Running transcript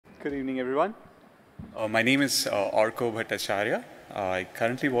Good evening, everyone. My name is Arka Bhattacharya. I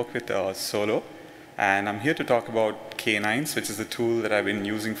currently work with Solo, and I'm here to talk about K9s, which is a tool that I've been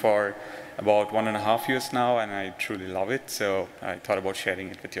using for about 1.5 years now, and I truly love it, so I thought about sharing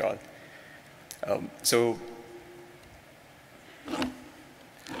it with you all.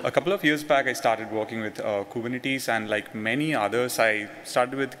 A couple of years back, I started working with Kubernetes, and like many others, I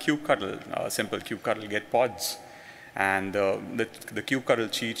started with kubectl, simple kubectl get pods. And the kubectl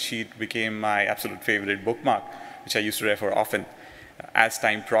cheat sheet became my absolute favorite bookmark, which I used to refer often. As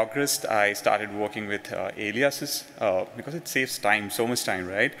time progressed, I started working with aliases because it saves time, so much time,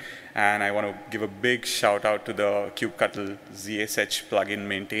 right? And I want to give a big shout out to the kubectl ZSH plugin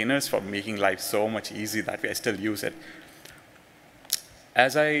maintainers for making life so much easy that way. I still use it.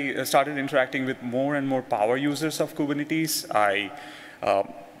 As I started interacting with more and more power users of Kubernetes, I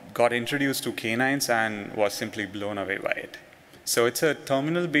got introduced to K9s and was simply blown away by it. So it's a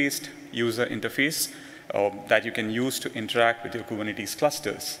terminal-based user interface that you can use to interact with your Kubernetes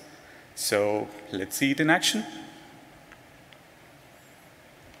clusters. So let's see it in action.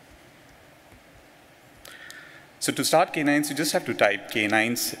 So to start K9s, you just have to type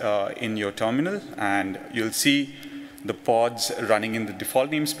K9s in your terminal, and you'll see the pods running in the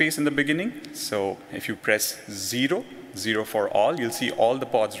default namespace in the beginning. So if you press 0 for all, you'll see all the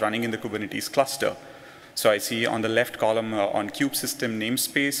pods running in the Kubernetes cluster. So I see on the left column on kubesystem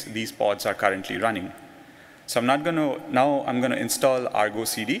namespace, these pods are currently running. So I'm going to install Argo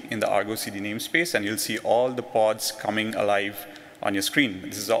CD in the Argo CD namespace, and you'll see all the pods coming alive on your screen.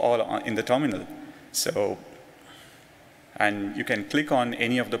 This is all in the terminal. So, and you can click on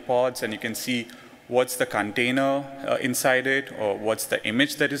any of the pods, and you can see what's the container inside it, or what's the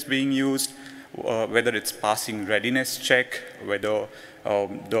image that is being used, whether it's passing readiness check, whether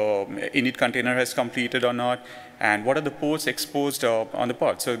the init container has completed or not, and what are the ports exposed on the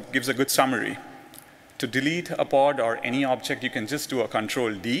pod. So it gives a good summary. To delete a pod or any object, you can just do a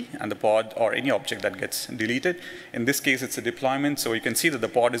Control-D, and the pod or any object that gets deleted. In this case, it's a deployment, so you can see that the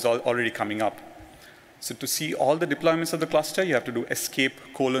pod is already coming up. So to see all the deployments of the cluster, you have to do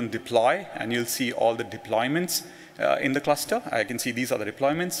escape:\deploy, and you'll see all the deployments in the cluster. I can see these are the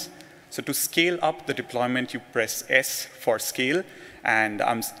deployments. So to scale up the deployment, you press S for scale, and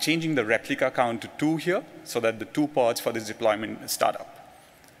I'm changing the replica count to 2 here, so that the 2 pods for this deployment start up.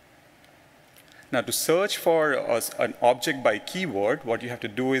 Now to search for an object by keyword, what you have to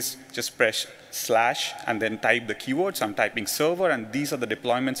do is just press / and then type the keyword. So I'm typing server, and these are the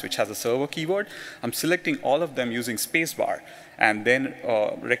deployments which has a server keyword. I'm selecting all of them using spacebar, and then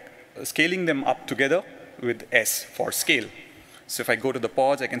scaling them up together with S for scale. So if I go to the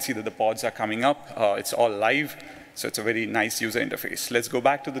pods, I can see that the pods are coming up. It's all live, so it's a very nice user interface. Let's go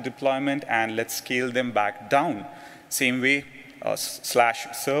back to the deployment, and let's scale them back down. Same way,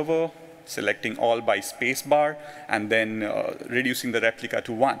 /server, selecting all by spacebar, and then reducing the replica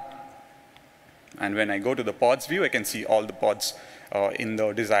to 1. And when I go to the pods view, I can see all the pods in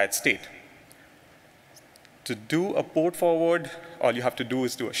the desired state. To do a port forward, all you have to do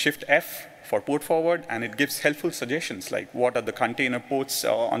is do a Shift-F for port forward, and it gives helpful suggestions like what are the container ports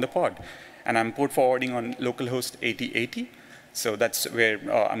on the pod. And I'm port forwarding on localhost 8080. So that's where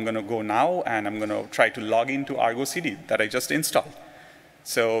I'm going to go now, and I'm going to try to log into Argo CD that I just installed.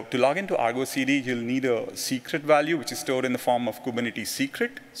 So to log into Argo CD, you'll need a secret value, which is stored in the form of Kubernetes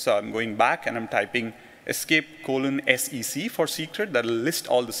secret. So I'm going back, and I'm typing escape:\sec for secret. That'll list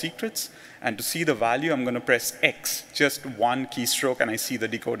all the secrets. And to see the value, I'm going to press X, just 1 keystroke, and I see the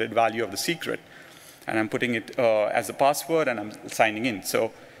decoded value of the secret. And I'm putting it as a password, and I'm signing in.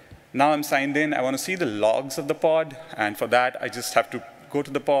 So now I'm signed in. I want to see the logs of the pod. And for that, I just have to go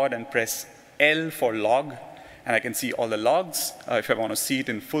to the pod and press L for log. And I can see all the logs. If I want to see it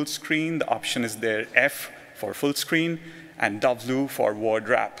in full screen, the option is there, F for full screen, and W for word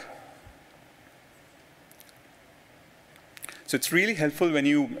wrap. So it's really helpful when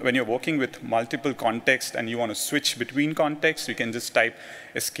you're working with multiple contexts and you want to switch between contexts. You can just type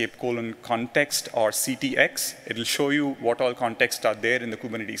escape:\context or CTX. It'll show you what all contexts are there in the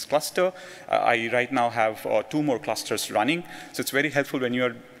Kubernetes cluster. I right now have 2 more clusters running. So it's very helpful when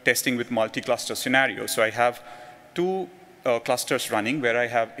you're testing with multi-cluster scenarios. So I have 2 clusters running where I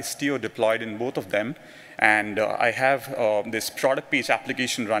have Istio deployed in both of them. And I have this product page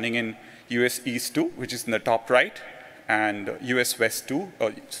application running in US East 2, which is in the top right, and US West 2,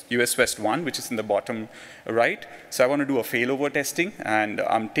 or US West 1, which is in the bottom right. So I want to do a failover testing, and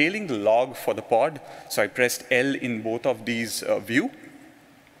I'm tailing the log for the pod. So I pressed L in both of these view.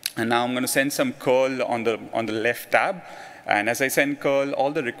 And now I'm going to send some curl on the left tab, And as I send curl,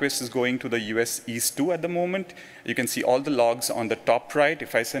 all the requests is going to the US East 2 at the moment. You can see all the logs on the top right.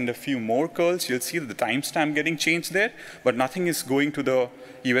 If I send a few more curls, you'll see the timestamp getting changed there, but nothing is going to the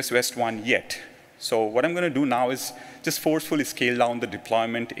US West 1 yet. So what I'm going to do now is just forcefully scale down the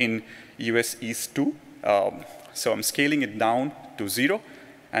deployment in US East 2. So I'm scaling it down to 0.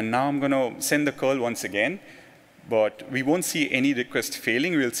 And now I'm going to send the curl once again. But we won't see any request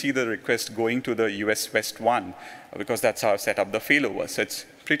failing. We'll see the request going to the US West 1, because that's how I've set up the failover. So it's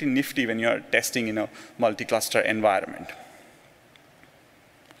pretty nifty when you're testing in a multi-cluster environment.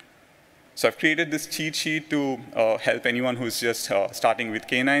 So I've created this cheat sheet to help anyone who's just starting with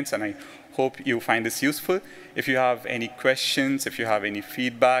K9s, and I hope you find this useful. If you have any questions, if you have any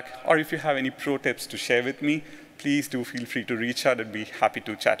feedback, or if you have any pro tips to share with me, please do feel free to reach out. I'd be happy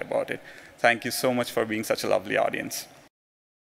to chat about it. Thank you so much for being such a lovely audience.